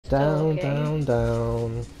Down, Okay. down,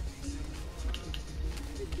 down.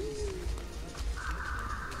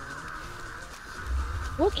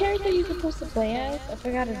 What character are you supposed to play as? I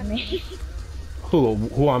forgot his name.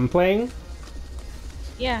 Who I'm playing?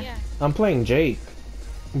 Yeah. I'm playing Jake,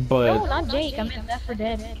 but No, not Jake. I meant Left 4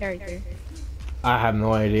 Dead character. I have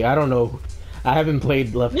no idea. I don't know. I haven't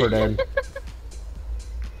played Left 4 Dead.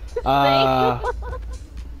 Same. Uh,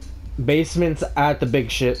 basement's at the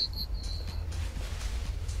big ship.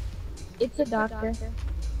 It's a doctor.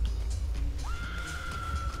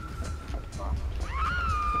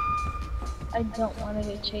 I don't want to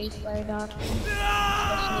get chased by a doctor, especially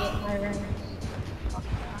at my rank.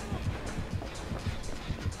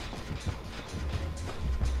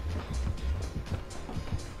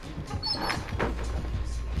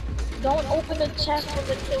 Don't open the chest when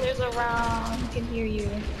the killer's around. He can hear you.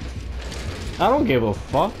 I don't give a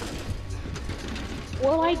fuck.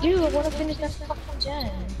 Well, I do. I want to finish that fucking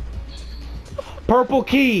gen. Purple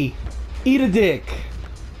key. Eat a dick.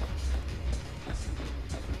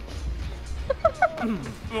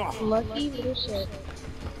 Lucky little shit.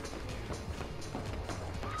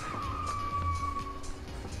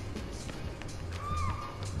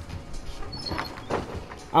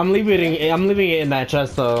 I'm leaving it. I'm leaving it in that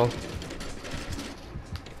chest though.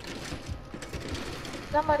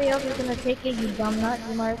 Somebody else is gonna take it, you dumb nut.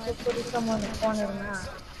 You might as well put it somewhere in the corner of the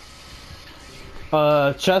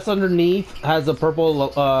map. Chest underneath has a purple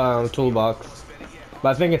toolbox, but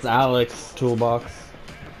I think it's Alex's toolbox.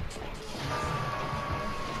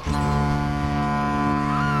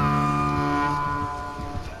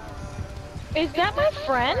 Is that my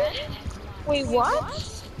friend? Wait,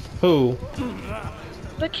 what? Who?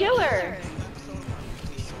 The killer.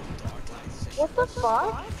 What the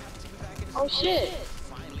fuck? Oh shit.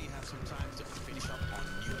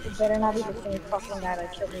 It better not be the same fucking guy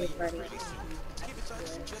that killed me with Freddy.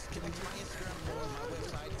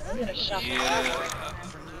 I'm gonna shut up.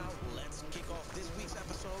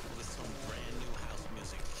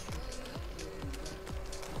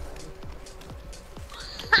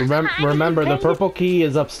 Remember, the purple key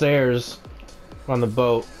is upstairs on the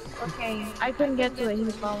boat. Okay, I couldn't get to it, he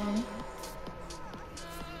was following me.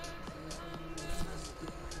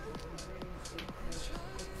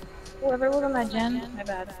 Whoever was on that gen, my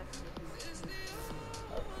bad.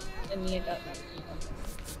 And me, I got that.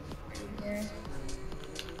 Here.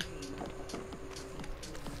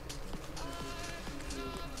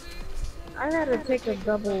 I gotta take a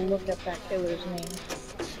double look at that killer's name.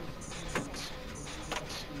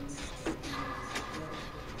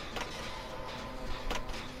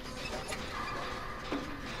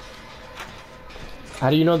 How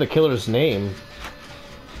do you know the killer's name?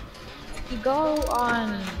 You go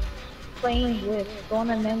on playing with, go on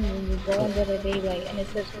the menu, you go under the daylight, and it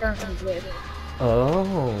says currently with.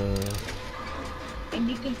 Oh. And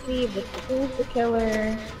you can see if it's who's the killer,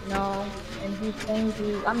 and who's playing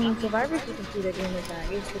who. I mean, survivors you can see their gamer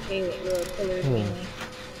tag. It's the killer's mainly.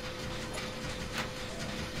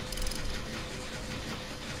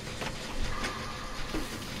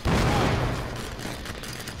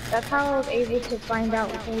 That's how I was able to find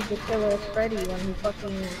out who the killer is Freddy when he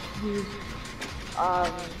fucking used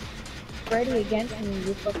Freddy against me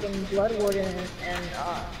with fucking Blood Warden and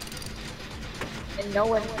no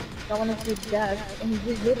one escaped death, and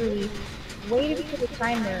he just literally waited for the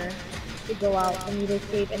timer to go out for me to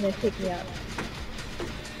escape and then pick me up.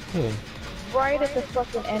 Right at the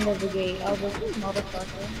fucking end of the gate, I was like, "You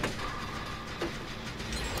motherfucker."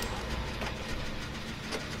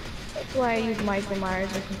 That's why I use Michael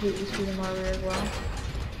Myers and completely shoot him over as well.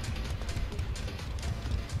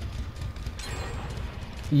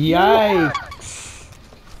 Yikes!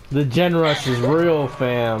 The gen rush is real,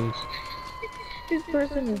 fam. This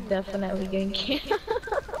person is definitely getting killed.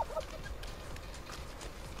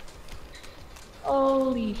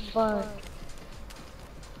 Holy fuck.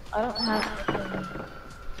 I don't have anything.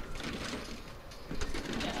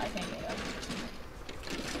 Yeah, I can't get up.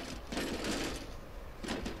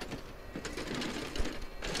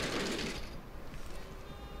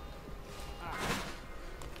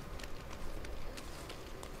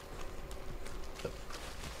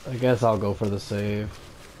 I guess I'll go for the save.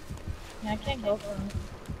 Yeah, I can't go for him.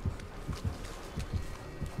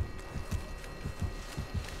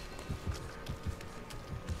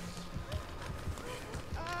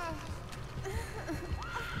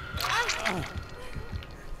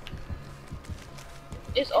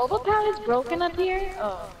 Is all the pallets broken up here?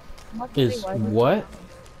 Oh. Is what?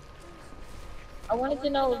 I wanted to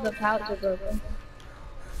know if the pallets are broken.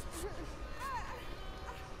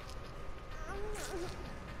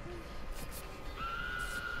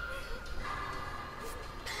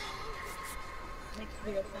 makes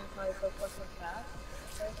zero sense how it's so fucking fast.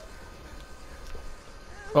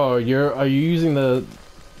 Oh, are you using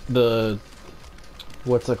the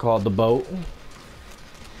what's it called? The boat?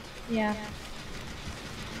 Yeah.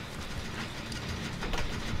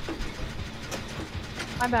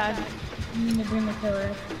 My bad. I mean to bring the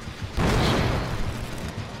killer.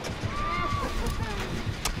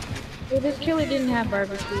 Well, this killer didn't have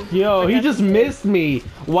barbecue. Yo, he just missed me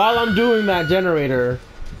while I'm doing that generator.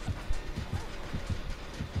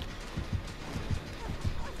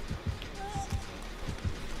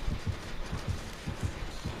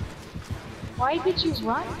 Why did you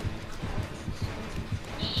run?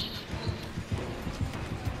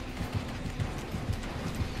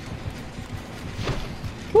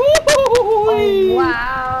 Oh,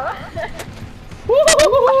 wow.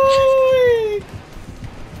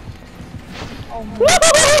 Oh my God.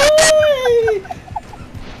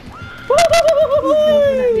 He's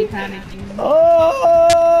definitely panicking.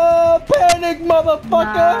 Oh, panic,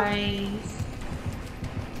 motherfucker! Nice.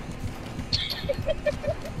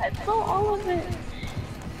 I saw all of it.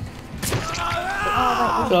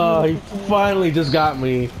 Oh, he finally just got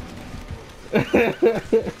me.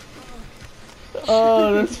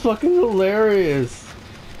 Oh, that's fucking hilarious.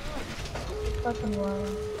 Fucking wow.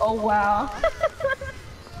 Oh wow.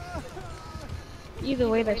 Either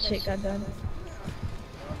way, that shit got done.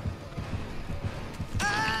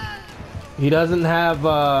 He doesn't have,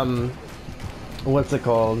 what's it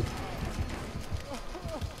called?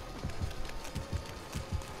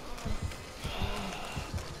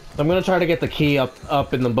 I'm gonna try to get the key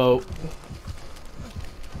up in the boat.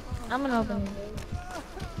 I'm gonna open it.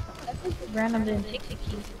 I think random didn't take the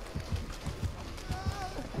key.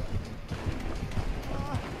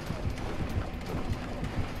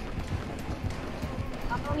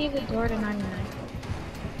 I'm gonna leave the door to 99.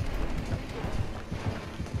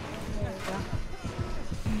 There we go.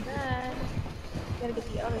 And then, gotta get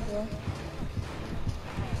the other door.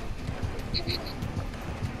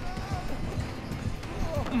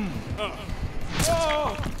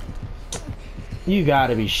 You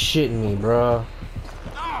gotta be shitting me, bro.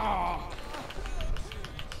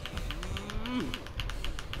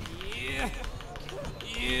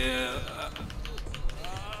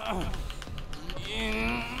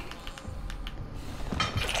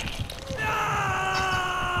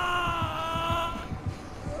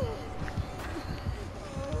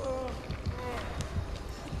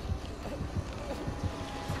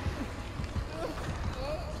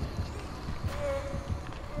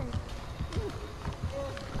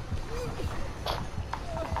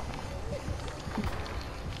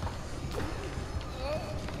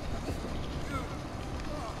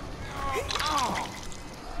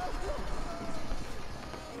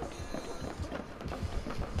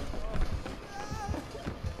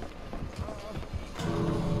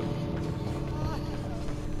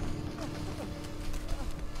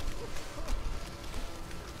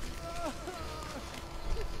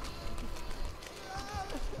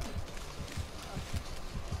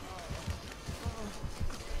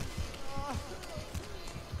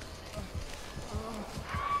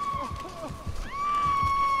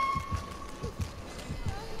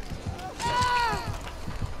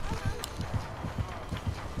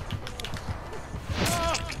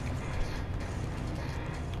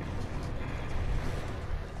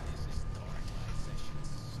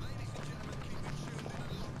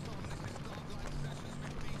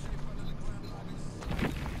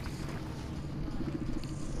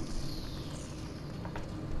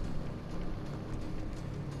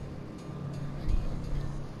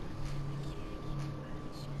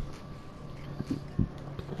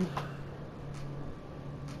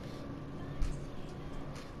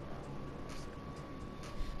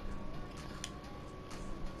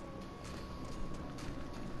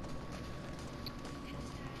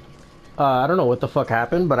 I don't know what the fuck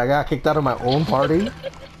happened, but I got kicked out of my own party.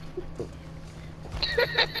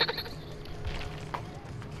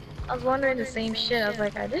 I was wondering the same shit. I was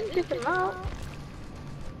like, I didn't kick him out.